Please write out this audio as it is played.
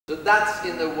So that's,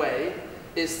 in a way,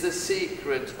 is the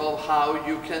secret of how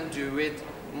you can do it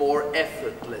more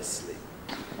effortlessly.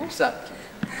 Exactly.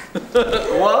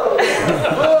 What?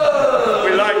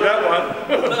 We like that one.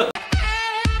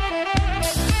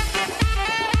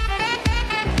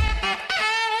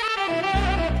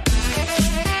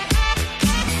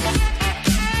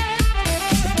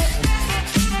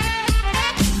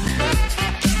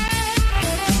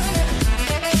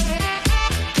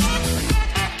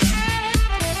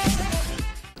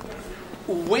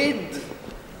 With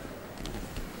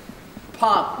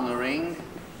partnering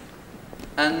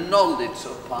and knowledge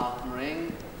of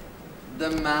partnering,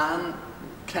 the man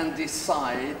can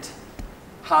decide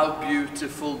how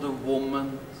beautiful the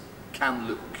woman can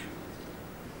look.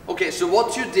 Okay, so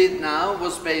what you did now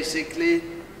was basically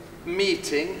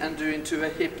meeting and doing to a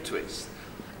hip twist.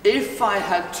 If I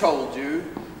had told you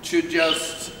to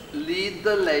just lead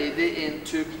the lady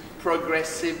into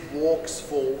progressive walks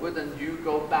forward and you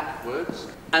go backwards,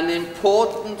 an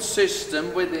important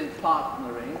system within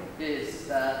partnering is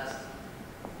that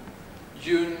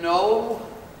you know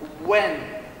when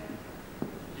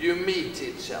you meet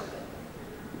each other.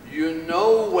 You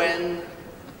know when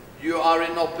you are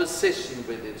in opposition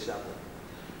with each other.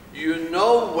 You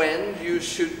know when you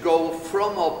should go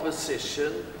from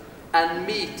opposition and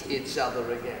meet each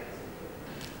other again.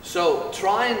 So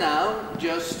try now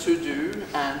just to do,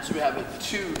 and so we have a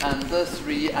 2 and the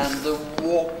 3 and the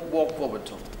walk forward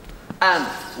tone. And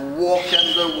walk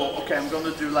and the walk. Okay, I'm going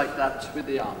to do like that with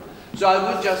the arm. So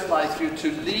I would just like you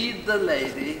to lead the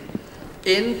lady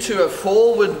into a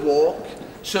forward walk,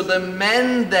 so the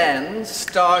men then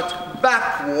start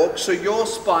back walk, so your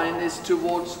spine is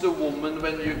towards the woman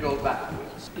when you go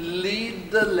backwards.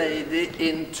 Lead the lady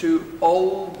into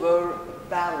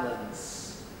overbalance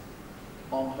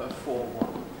on her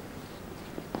 4-1.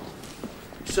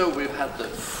 So we've had the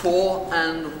 4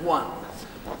 and 1,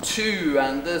 2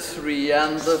 and the 3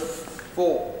 and the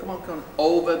 4. Come on, come on.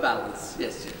 Overbalance.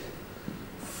 Yes, yes.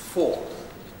 4.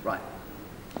 Right.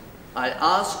 I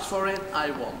asked for it,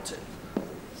 I want it.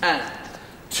 And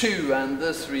 2 and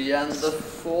the 3 and the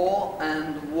 4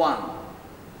 and 1.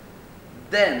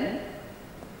 Then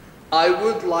I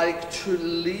would like to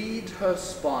lead her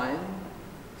spine.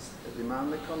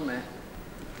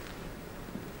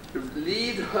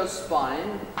 Lead her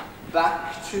spine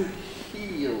back to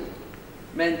heel,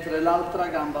 mentre l'altra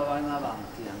gamba va in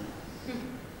avanti.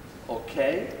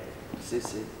 Ok? Sì,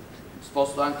 sì.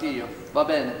 Sposto anche io. Va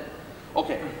bene?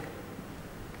 Ok.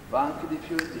 Va anche di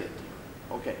più indietro.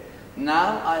 Ok.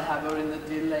 Now I have her in a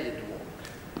delayed walk.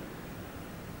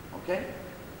 Okay?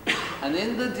 And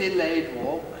in the delayed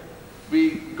walk,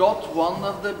 we got one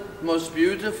of the most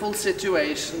beautiful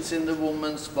situations in the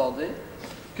woman's body,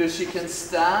 because she can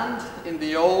stand in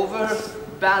the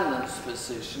overbalance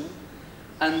position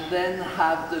and then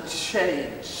have the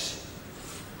change.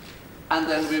 And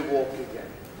then we walk again.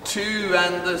 2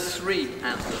 and the 3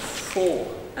 and the 4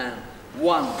 and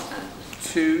 1 and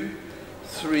 2,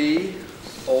 3,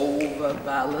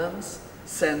 overbalance,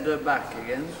 send her back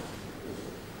again.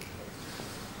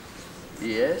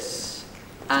 Yes,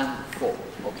 and 4.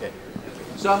 Okay.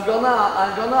 So I'm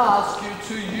gonna ask you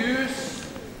to use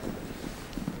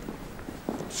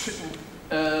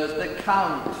the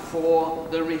count for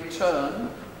the return.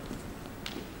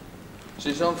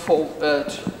 She's on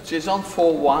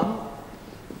 4-1,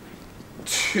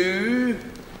 2,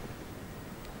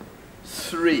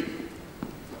 3.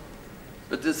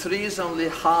 But the 3 is only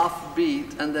half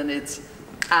beat, and then it's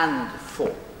and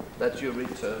 4 that you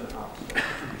return after.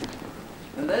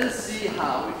 And then see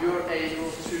how you're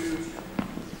able to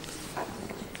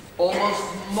almost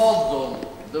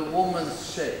model the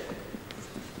woman's shape.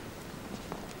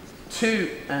 2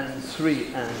 and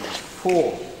 3 and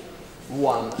 4,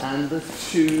 1 and the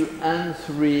 2 and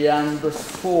 3 and the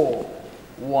 4,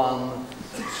 1,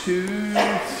 2,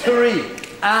 3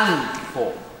 and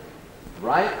 4.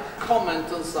 Right?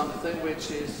 Comment on something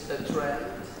which is a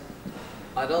trend.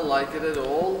 I don't like it at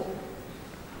all.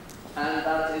 And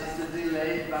that is the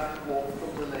delayed back walk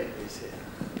from the ladies here.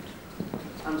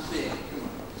 I'm seeing, come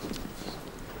on.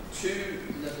 2,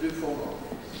 let's do 4 more.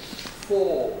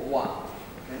 4, 1.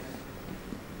 Okay?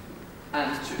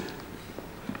 And 2.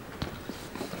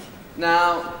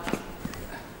 Now,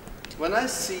 when I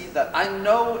see that, I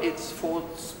know it's for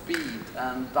speed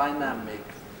and dynamic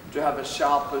to have a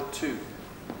sharper 2.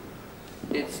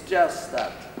 It's just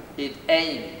that it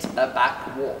ain't a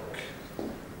back walk.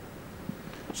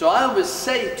 So I always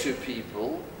say to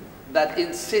people that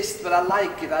insist, but I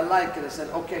like it, I said,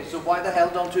 okay, so why the hell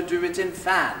don't you do it in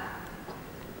fan?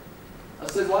 I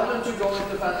said, why don't you go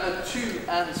into fan 2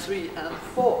 and 3 and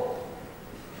 4?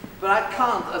 But I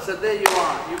can't. I said, there you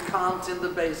are. You can't in the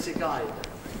basic either.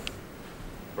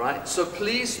 Right? So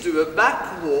please do a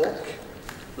back walk,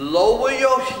 lower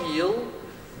your heel,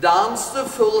 dance the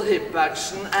full hip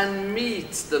action, and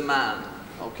meet the man.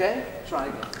 Okay? Try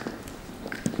again.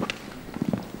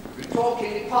 We're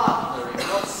talking partnering,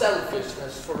 not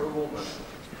selfishness for a woman.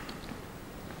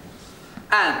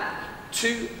 And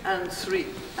 2 and 3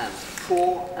 and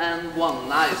 4 and 1.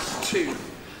 Nice. 2,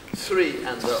 3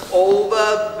 and the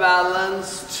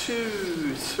overbalance.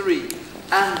 2, 3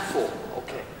 and 4.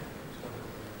 Okay.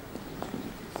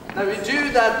 Now we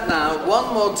do that now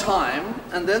one more time,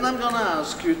 and then I'm going to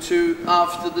ask you to,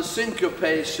 after the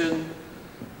syncopation,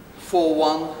 4,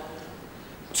 1,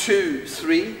 2,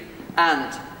 3,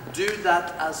 and do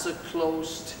that as a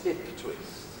closed hip twist.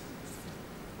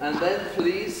 And then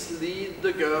please lead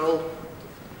the girl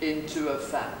into a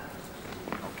fan.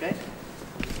 Okay?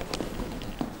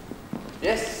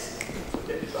 Yes?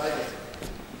 Okay, try again.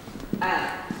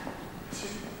 And 2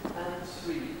 and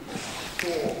 3,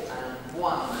 4 and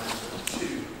 1 and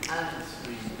 2 and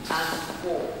 3 and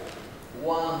 4.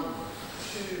 1,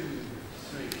 2,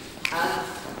 3 and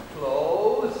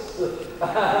close.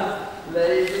 And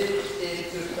lady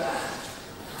into fan.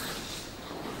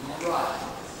 Right.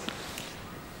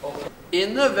 Okay.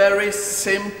 In a very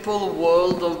simple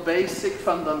world of basic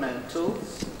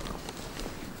fundamentals,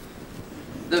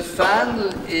 the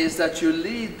fan is that you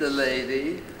lead the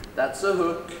lady, that's a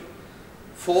hook,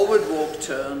 forward walk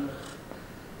turn,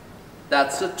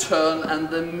 that's a turn and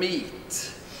the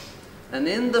meet. And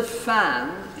in the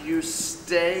fan, you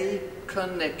stay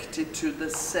connected to the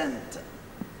center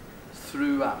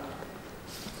throughout.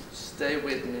 Stay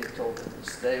with me, Tolkien,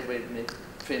 stay with me,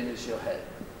 finish your head.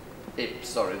 Hip,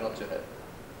 sorry, not your head.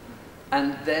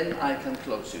 And then I can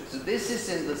close you. So this is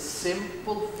in the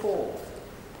simple form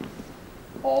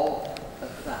of a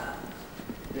fan.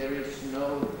 There is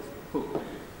no hook.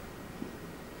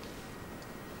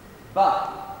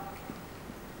 But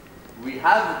we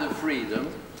have the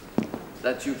freedom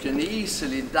that you can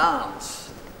easily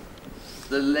dance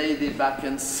the lady back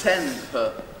and send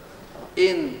her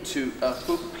into a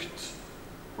hooked,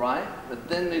 right? But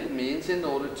then it means in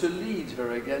order to lead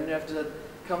her again, you have to say,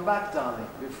 come back, darling,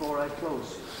 before I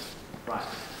close you. Right.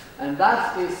 And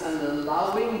that is an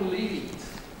allowing lead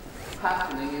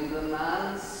happening in the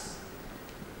man's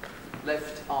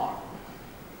left arm.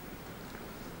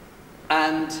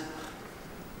 And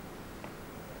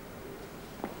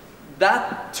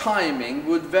that timing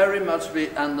would very much be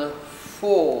under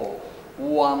 4,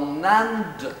 1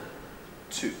 and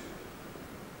 2.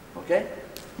 Okay?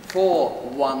 4,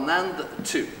 1 and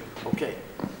 2. Okay.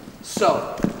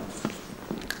 So,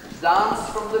 dance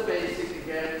from the basic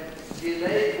again.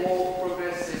 Delayed walk,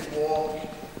 progressive walk,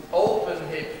 open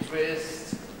hip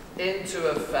twist, into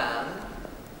a fan.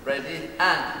 Ready?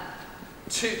 And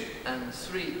 2 and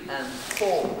 3 and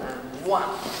 4 and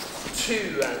 1.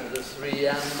 2 and the 3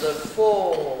 and the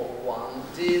 4. 1.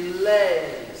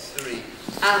 Delay. 3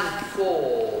 and 4.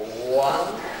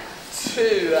 1. 2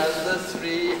 and the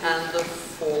 3 and the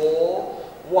 4.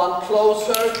 1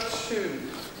 closer. 2.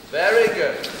 Very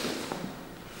good.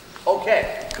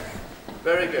 Okay.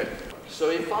 Very good. So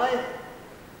if I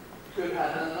could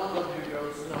have, and none of you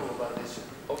girls know about this.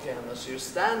 Okay, Anna, so you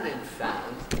stand in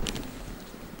fan.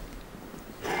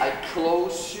 I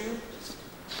close you,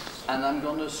 and I'm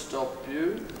going to stop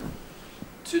you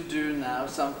to do now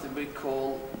something we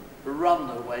call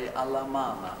runaway a la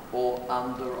mano, or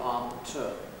underarm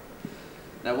turn.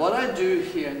 Now what I do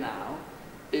here now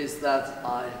is that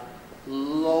I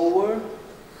lower,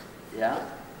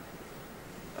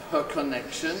 her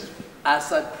connection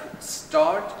as I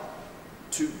start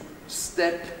to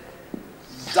step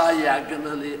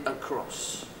diagonally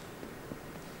across.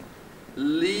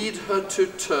 Lead her to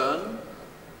turn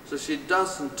so she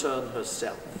doesn't turn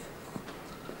herself.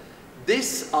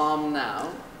 This arm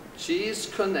now, she is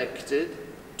connected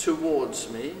towards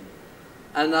me,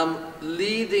 and I'm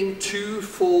leading 2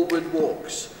 forward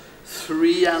walks,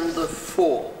 3 and the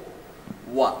 4,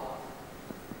 1.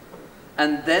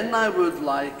 And then I would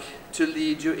like to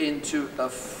lead you into a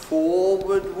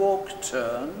forward walk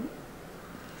turn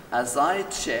as I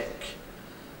check,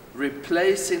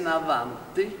 replace in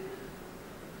avanti,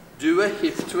 do a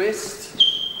hip twist,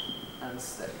 and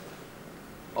step.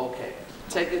 Okay,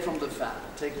 take it from the fan,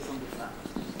 take it from the fan.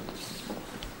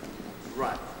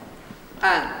 Right,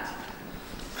 and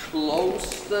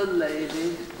close the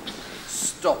lady,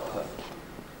 stop her,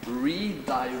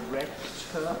 redirect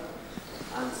her,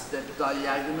 and step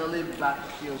diagonally back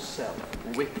yourself.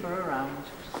 Whip her around,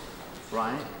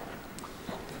 right?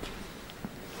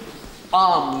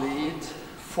 Arm lead,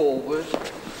 forward,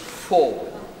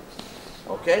 forward.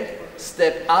 Okay?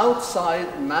 Step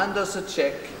outside, man does a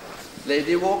check,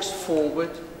 lady walks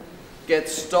forward,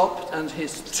 gets stopped and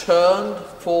he's turned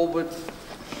forward,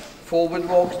 forward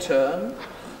walk, turn,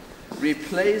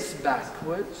 replace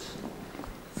backwards,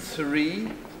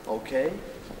 3, okay?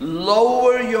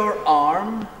 Lower your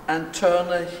arm and turn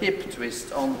a hip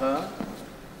twist on her.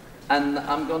 And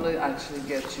I'm going to actually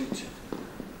get you to,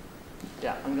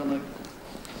 yeah, I'm going to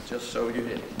just show you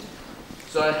here.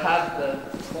 So I have the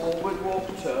forward walk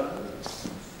turn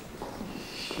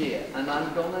here, and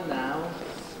I'm going to now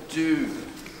do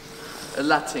a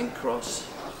Latin cross.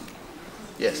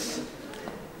 Yes,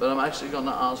 but I'm actually going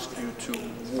to ask you to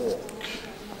walk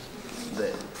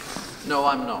there. No,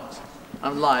 I'm not.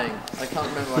 I'm lying. I can't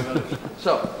remember what I'm going to do.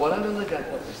 So, what I'm going to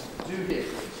do here,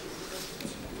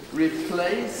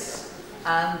 replace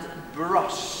and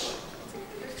brush.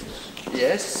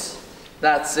 Yes,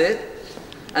 that's it.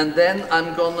 And then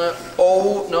I'm gonna,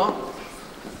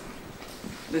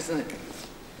 listen here.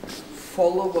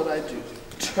 Follow what I do.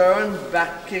 Turn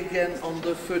back again on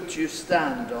the foot you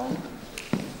stand on,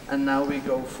 and now we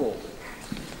go forward.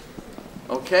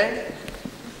 Okay?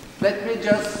 Let me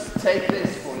just take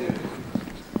this for you.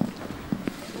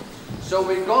 So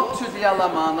we got to the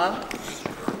Alamana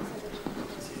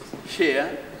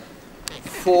here,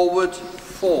 forward,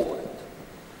 forward.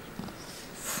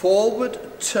 Forward,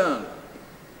 turn.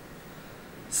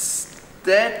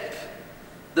 Step,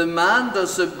 the man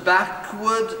does a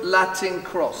backward Latin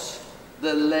cross.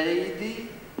 The lady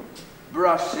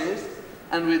brushes,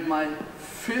 and with my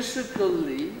physical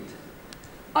lead,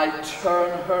 I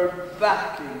turn her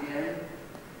back again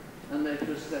and make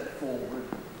her step forward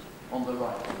on the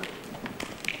right.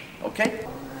 Okay?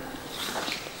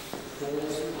 Forward,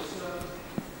 turn,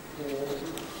 forward,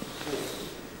 forward.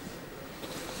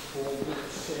 Forward,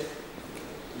 step,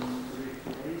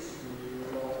 replace,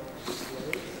 lower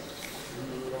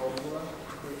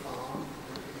the arm.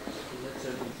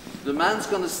 The man's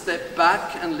going to step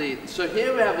back and lead. So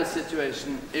here we have a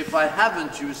situation, if I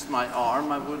haven't used my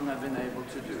arm, I wouldn't have been able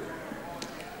to do it.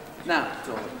 Now,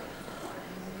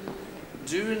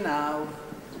 do now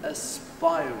a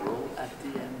spiral at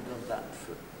the end of that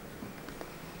foot.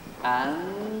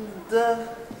 And,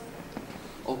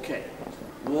 okay,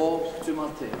 walk to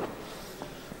Matteo.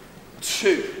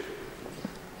 2.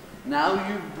 Now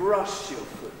you brush your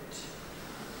foot.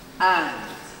 And,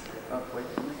 wait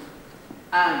a minute.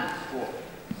 And 4.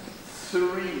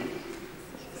 3.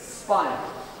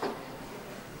 Spiral.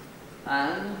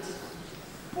 And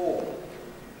 4.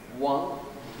 1.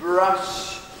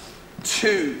 Brush.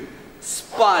 2.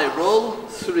 Spiral.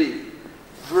 3.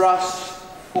 Brush.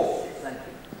 4. Thank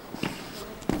you.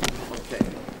 Okay.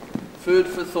 Food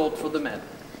for thought for the men.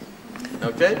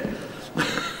 Okay?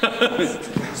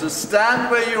 So stand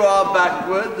where you are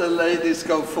backward, the ladies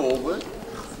go forward.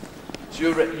 So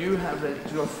you have ready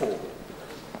to go forward.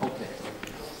 Okay.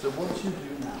 So what you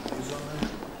do now is on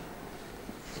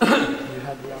the you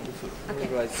have the other foot. Okay.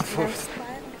 Right. First.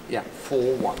 Yeah,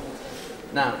 4-1.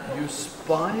 Now you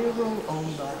spiral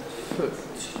on that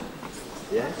foot.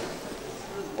 Yeah?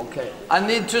 Okay. I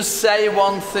need to say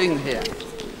one thing here.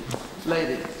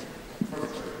 Ladies.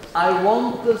 I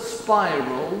want the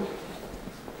spiral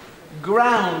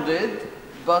grounded,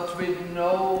 but with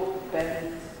no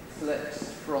bent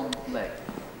flexed front leg.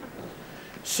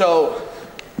 So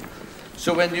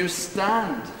when you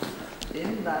stand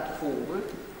in that forward,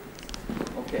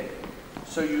 okay,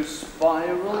 so you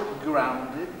spiral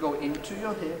grounded, go into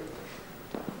your hip,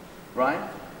 right?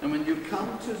 And when you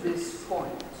come to this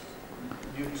point,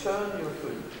 you turn your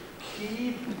foot,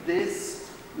 keep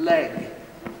this leg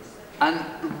and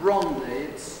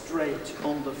rondate straight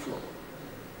on the floor.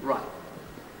 Right.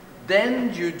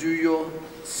 Then you do your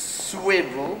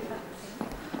swivel.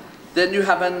 Then you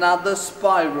have another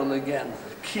spiral again.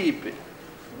 Keep it.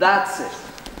 That's it.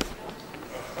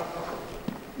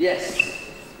 Yes.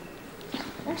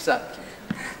 Exactly.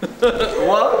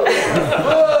 What?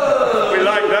 We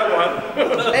like that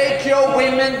one. Make your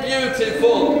women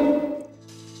beautiful.